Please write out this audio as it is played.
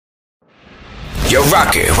You're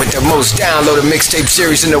rocking with the most downloaded mixtape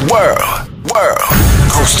series in the world.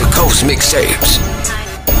 Coast to coast mixtapes.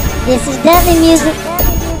 This is deadly music.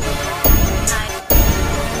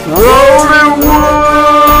 Rolling Wood.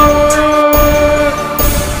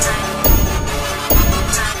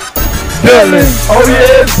 Deadly. Oh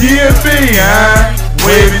yeah, DMV, huh?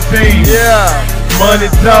 WAVVVYTEAM. Yeah.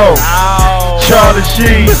 Money Talk. Charlie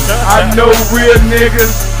Sheen. I know real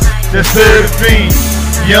niggas that serve the fiend.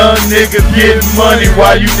 Young niggas getting money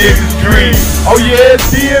while you niggas dream. Oh yeah,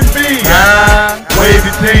 DMV.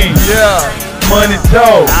 WAVVVYTEAM. Yeah. Money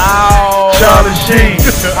Talk. Charlie Sheen.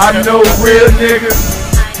 I know real niggas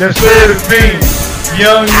that serve the fiend.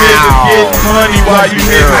 Young niggas getting money while you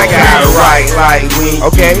niggas I got it right like Winky.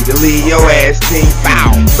 Okay. To leave your ass tinky.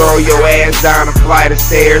 Throw your ass down a flight of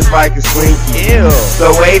stairs like a slinky. Ew.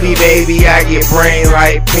 So wavy baby, I get brain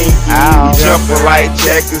like Pinky. Jumping like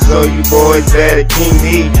checkers, so you boys better king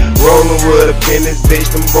me. Rolling with a pin this bitch,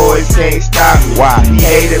 them boys can't stop me. Why? He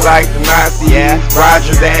hated like the Nazis. Yeah.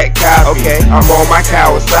 Roger that copy. Okay. I'm on my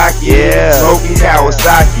Kawasaki. Yeah. Smoking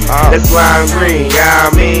Kawasaki. That's lime green. Yeah,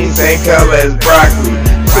 I mean, same color as broccoli.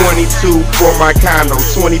 22 for my condo,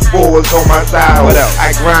 24 is on my side.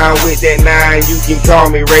 I grind with that 9, you can call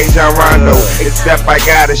me Ray John Rondo. Except I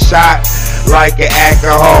got a shot like an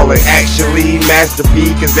alcoholic. Actually, Master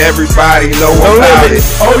P, cause everybody know about it.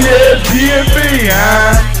 Oh yeah, DMV,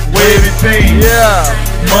 WAVVVYTEAM. Yeah.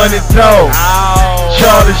 Money Talk.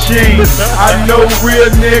 Charlie Sheen. I know real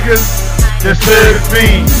niggas that serve the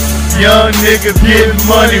fiend. Young niggas getting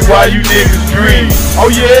money while you niggas dream. Oh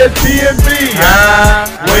yeah, DMV,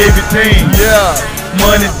 WAVVVYTEAM. Yeah.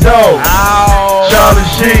 Money Talk. Charlie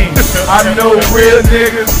Sheen. I know real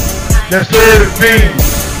niggas that serve the fiend.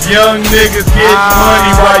 Young niggas getting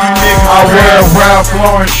money while you niggas I wear Ralph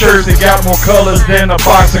Lauren shirts that got more colors than a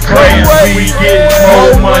box of crayons. We get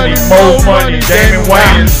more money. Damon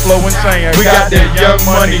Wayne is flow insane. We got that Young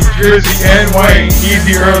Money, Drizzy and Wayne.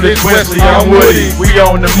 Easy, Earl, Wesley, I'm Woody. We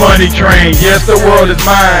on the money train. Yes, the world is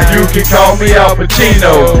mine. You can call me Al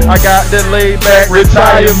Pacino. I got that laid back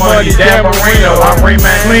retired money. Dan Marino. I'm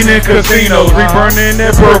cleaning casinos. We burning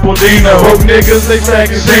that purple Dino. Broke niggas, they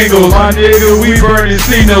stacking singles. My nigga, we burning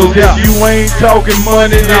Cino. If you ain't talking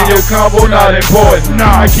money, then your combo not important.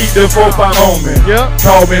 I keep the 4-5 on me.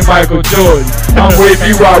 Call me Michael Jordan. I'm with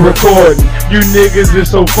you while recording. You niggas is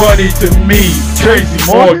so funny to me. Tracy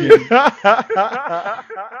Morgan.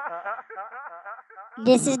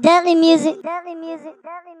 This is deadly music.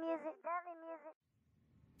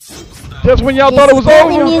 Just when y'all thought it was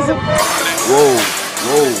over, music. Whoa.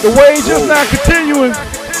 the wave just not continuing.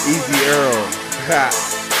 Easy Earl.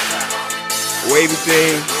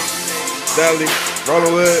 WAVVVYTEAM. Dudley.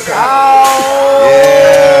 Rolling Wood. Yeah.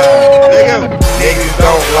 Niggas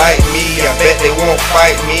don't like me. I bet they won't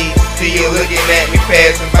fight me. See you looking at me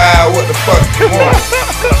passing by. What the fuck you want?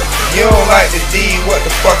 You don't like the D. What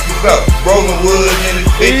the fuck is up? Rolling Wood in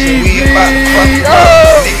this bitch and we about to fuck you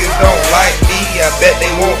up. Niggas don't like me. I bet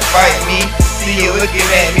they won't fight me. See you looking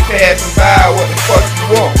at me passing by. What the fuck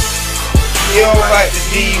you want? You don't like the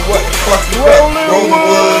D, what the fuck is up? Rolling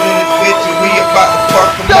Wood in this bitch and we about to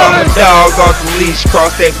fuck them up. My dog off the leash,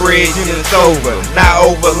 cross that bridge and it's over. Not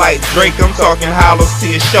over like Drake, I'm talking hollows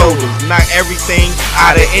to your shoulders. Not everything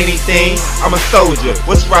out of anything, I'm a soldier.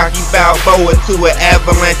 What's Rocky Balboa to an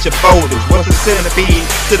avalanche of boulders? What's a centipede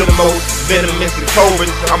to the most venomous and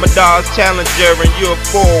cobras? I'm a Dodge Challenger and you're a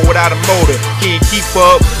Ford without a motor. Can't keep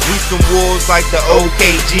up, we some wolves like the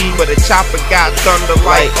OKG, but the chopper got thunder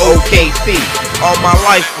like OKC. All my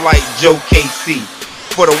life like Joe KC.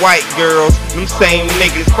 For the white girls, them same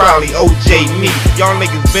niggas probably OJ me. Y'all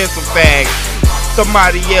niggas been some fags.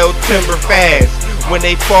 Somebody yell timber fast when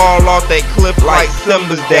they fall off that cliff like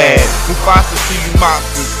Simba's dad. Mufasa to you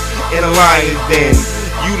mobsters in a lion's den.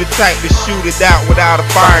 You the type to shoot it out without a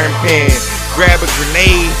firing pin. Grab a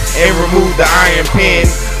grenade and remove the iron pin.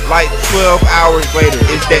 Like 12 hours later,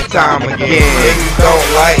 it's that time again. Niggas don't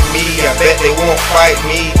like me, I bet they won't fight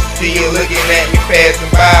me. See you looking at me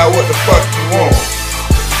passing by, what the fuck you want?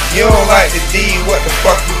 You don't like the D, what the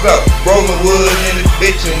fuck is up? Rolling Wood in this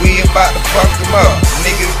bitch and we about to fuck them up.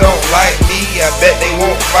 Niggas don't like me, I bet they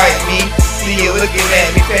won't fight me. See you looking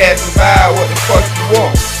at me passing by, what the fuck you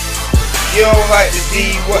want? You don't like the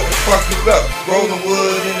D, what the fuck is up? Rolling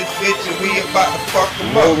Wood in this bitch and we about to fuck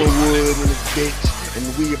them up. Rolling Wood in this bitch and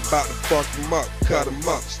we about to fuck them up. Cut them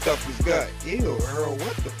up, stuff his gut. Ew, Earl,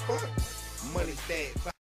 what the fuck? Money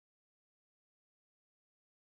stats.